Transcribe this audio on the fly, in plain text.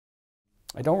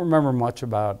I don't remember much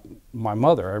about my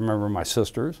mother. I remember my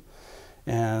sisters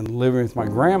and living with my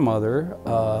grandmother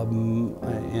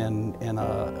in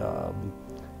a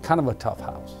kind of a tough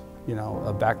house. You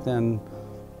know, back then,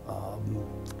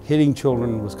 hitting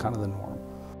children was kind of the norm.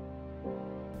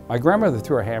 My grandmother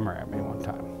threw a hammer at me one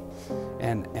time,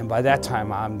 and by that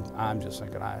time I'm just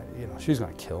thinking, you know, she's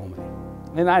going to kill me.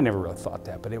 And I never really thought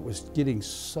that, but it was getting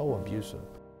so abusive.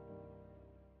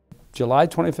 July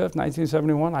 25th,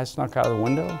 1971, I snuck out of the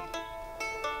window,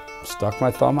 stuck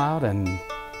my thumb out, and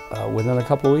within a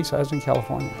couple of weeks I was in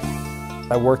California.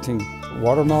 I worked in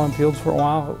watermelon fields for a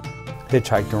while,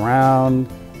 hitchhiked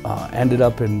around, ended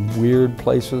up in weird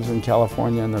places in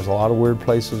California, and there's a lot of weird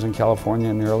places in California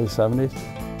in the early 70s.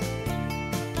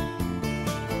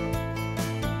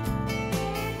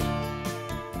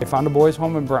 I found a boys'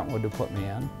 home in Brentwood to put me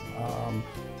in,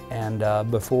 and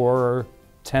before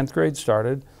 10th grade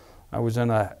started, I was in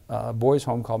a boys'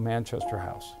 home called Manchester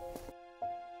House.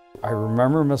 I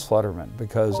remember Miss Flutterman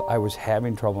because I was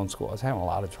having trouble in school. I was having a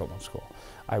lot of trouble in school.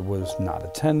 I was not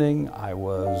attending,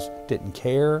 didn't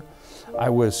care. I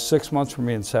was 6 months from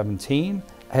being 17.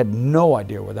 I had no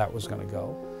idea where that was going to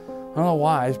go. I don't know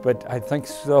why, but I think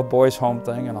it's the boys' home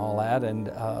thing and all that,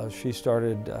 and she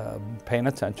started paying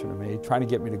attention to me, trying to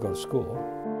get me to go to school.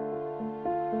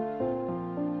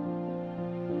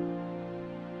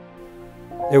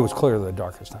 It was clearly the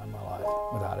darkest time of my life,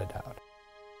 without a doubt.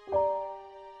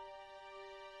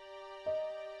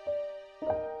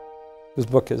 This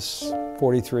book is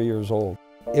 43 years old.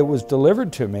 It was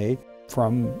delivered to me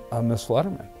from Miss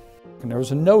Flutterman, and there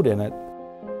was a note in it.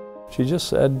 She just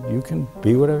said, you can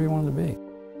be whatever you want to be.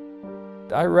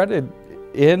 I read it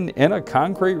in a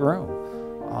concrete room,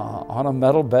 on a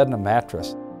metal bed and a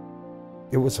mattress.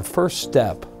 It was the first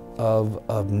step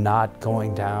of not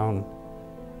going down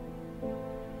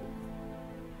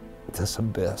this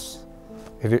abyss.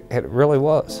 It really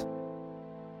was.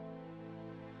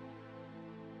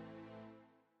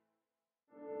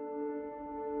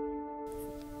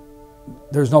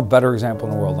 There's no better example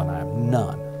in the world than I am.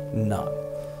 None.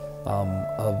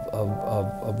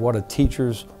 Of what a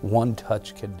teacher's one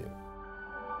touch can do.